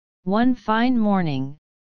One fine morning,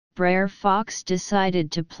 Brer Fox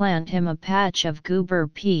decided to plant him a patch of goober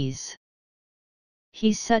peas.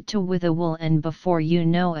 He set to with a wool, and before you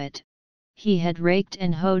know it, he had raked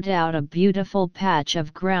and hoed out a beautiful patch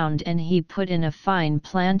of ground, and he put in a fine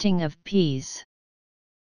planting of peas.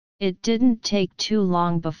 It didn't take too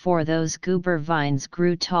long before those goober vines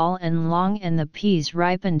grew tall and long, and the peas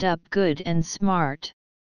ripened up good and smart.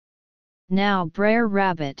 Now Brer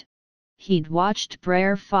Rabbit, he'd watched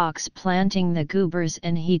Brer Fox planting the goobers,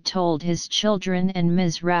 and he told his children and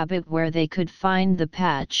Ms. Rabbit where they could find the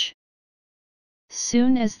patch.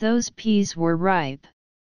 Soon as those peas were ripe,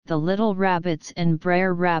 the little rabbits and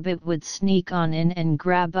Brer Rabbit would sneak on in and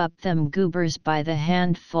grab up them goobers by the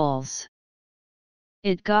handfuls.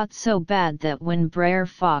 It got so bad that when Brer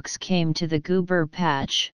Fox came to the goober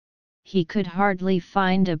patch, he could hardly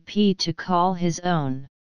find a pea to call his own.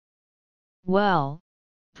 Well,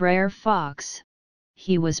 Brer Fox,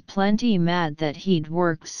 he was plenty mad that he'd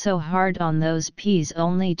worked so hard on those peas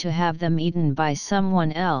only to have them eaten by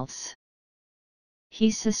someone else. He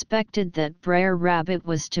suspected that Brer Rabbit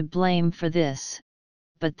was to blame for this,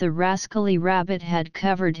 but the rascally rabbit had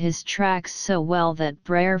covered his tracks so well that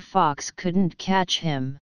Brer Fox couldn't catch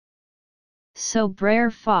him. So Brer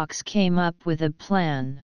Fox came up with a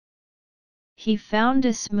plan. He found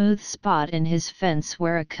a smooth spot in his fence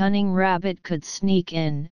where a cunning rabbit could sneak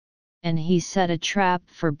in, and he set a trap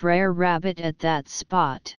for Brer Rabbit at that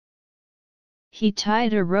spot. He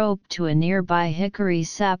tied a rope to a nearby hickory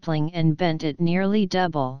sapling and bent it nearly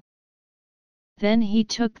double. Then he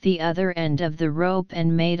took the other end of the rope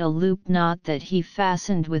and made a loop knot that he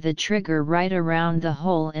fastened with a trigger right around the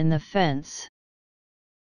hole in the fence.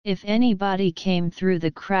 If anybody came through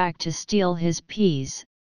the crack to steal his peas,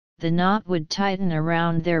 the knot would tighten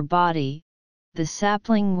around their body, the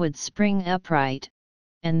sapling would spring upright,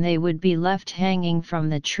 and they would be left hanging from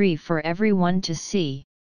the tree for everyone to see.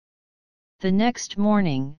 The next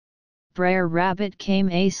morning, Brer Rabbit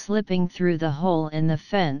came slipping through the hole in the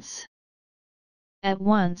fence. At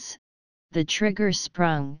once, the trigger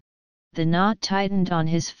sprung, the knot tightened on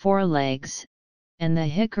his forelegs, and the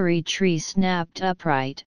hickory tree snapped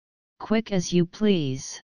upright, quick as you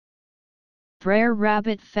please. Brer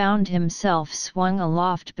Rabbit found himself swung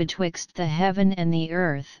aloft betwixt the heaven and the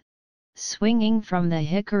earth, swinging from the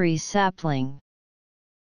hickory sapling.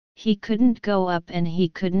 He couldn't go up and he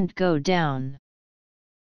couldn't go down.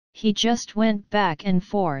 He just went back and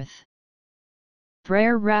forth.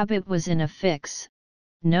 Brer Rabbit was in a fix,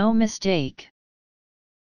 no mistake.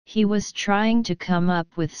 He was trying to come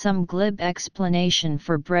up with some glib explanation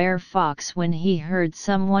for Brer Fox when he heard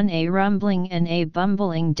someone rumbling and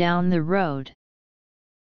bumbling down the road.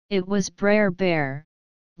 It was Brer Bear,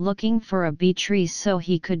 looking for a bee tree so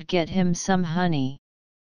he could get him some honey.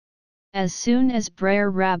 As soon as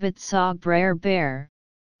Brer Rabbit saw Brer Bear,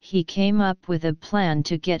 he came up with a plan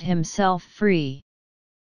to get himself free.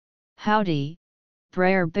 "Howdy,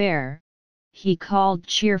 Brer Bear," he called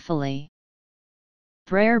cheerfully.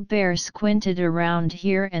 Brer Bear squinted around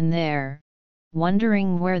here and there,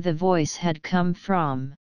 wondering where the voice had come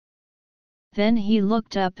from. Then he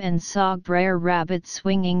looked up and saw Brer Rabbit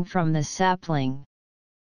swinging from the sapling.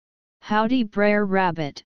 "Howdy, Brer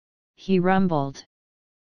Rabbit," he rumbled.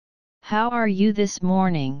 "How are you this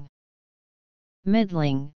morning?"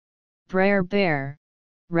 "Middling, Brer Bear,"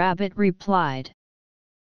 Rabbit replied.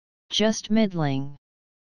 "Just middling."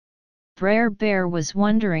 Brer Bear was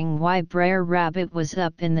wondering why Brer Rabbit was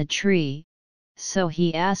up in the tree, so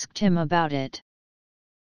he asked him about it.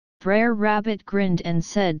 Brer Rabbit grinned and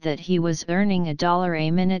said that he was earning $1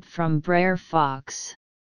 a minute from Brer Fox.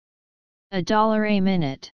 $1 a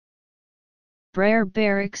minute?" Brer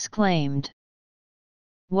Bear exclaimed.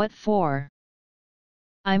 "What for?"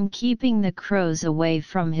 "I'm keeping the crows away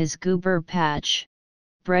from his goober patch,"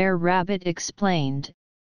 Brer Rabbit explained,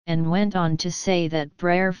 and went on to say that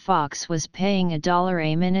Brer Fox was paying $1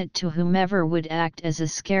 a minute to whomever would act as a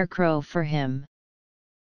scarecrow for him.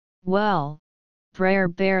 Well, Brer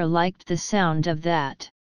Bear liked the sound of that.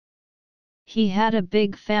 He had a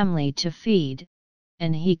big family to feed,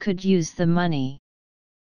 and he could use the money.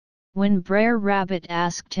 When Brer Rabbit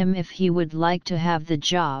asked him if he would like to have the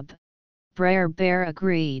job, Brer Bear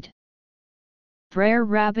agreed. Brer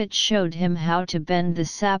Rabbit showed him how to bend the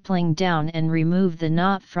sapling down and remove the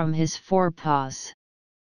knot from his forepaws.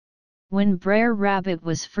 When Brer Rabbit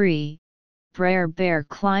was free, Brer Bear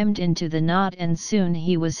climbed into the knot and soon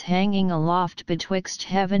he was hanging aloft betwixt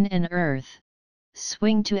heaven and earth,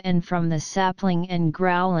 swing to and from the sapling and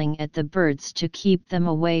growling at the birds to keep them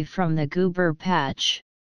away from the goober patch.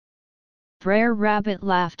 Brer Rabbit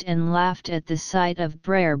laughed and laughed at the sight of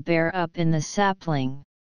Brer Bear up in the sapling.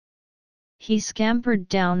 He scampered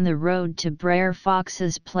down the road to Brer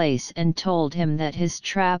Fox's place and told him that his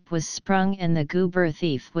trap was sprung and the goober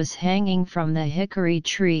thief was hanging from the hickory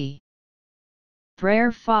tree.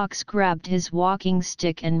 Brer Fox grabbed his walking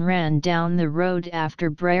stick and ran down the road after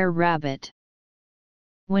Brer Rabbit.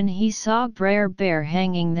 When he saw Brer Bear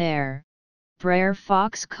hanging there, Brer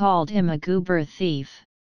Fox called him a goober thief.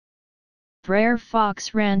 Brer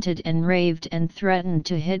Fox ranted and raved and threatened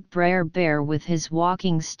to hit Brer Bear with his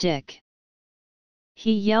walking stick.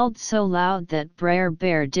 He yelled so loud that Brer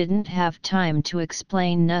Bear didn't have time to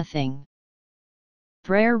explain nothing.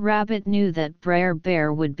 Brer Rabbit knew that Brer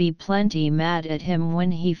Bear would be plenty mad at him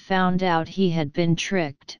when he found out he had been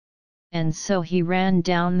tricked, and so he ran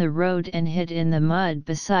down the road and hid in the mud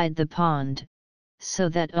beside the pond, so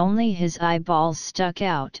that only his eyeballs stuck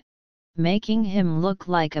out, making him look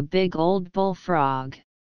like a big old bullfrog.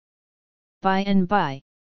 By and by,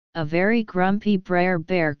 a very grumpy Brer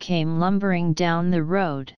Bear came lumbering down the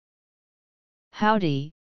road.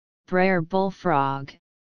 "Howdy, Brer Bullfrog,"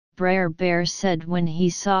 Brer Bear said when he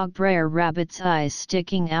saw Brer Rabbit's eyes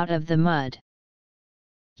sticking out of the mud.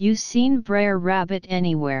 "You seen Brer Rabbit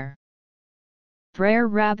anywhere?" Brer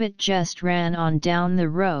Rabbit just ran on down the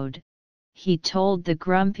road, he told the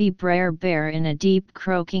grumpy Brer Bear in a deep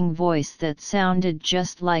croaking voice that sounded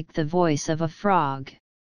just like the voice of a frog.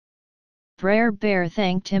 Brer Bear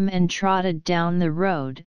thanked him and trotted down the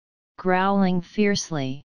road, growling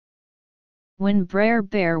fiercely. When Brer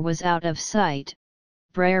Bear was out of sight,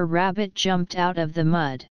 Brer Rabbit jumped out of the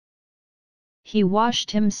mud. He washed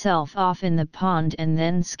himself off in the pond and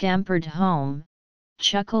then scampered home,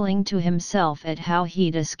 chuckling to himself at how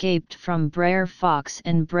he'd escaped from Brer Fox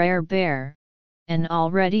and Brer Bear, and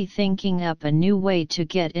already thinking up a new way to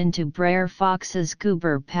get into Brer Fox's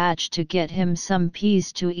goober patch to get him some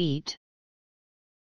peas to eat.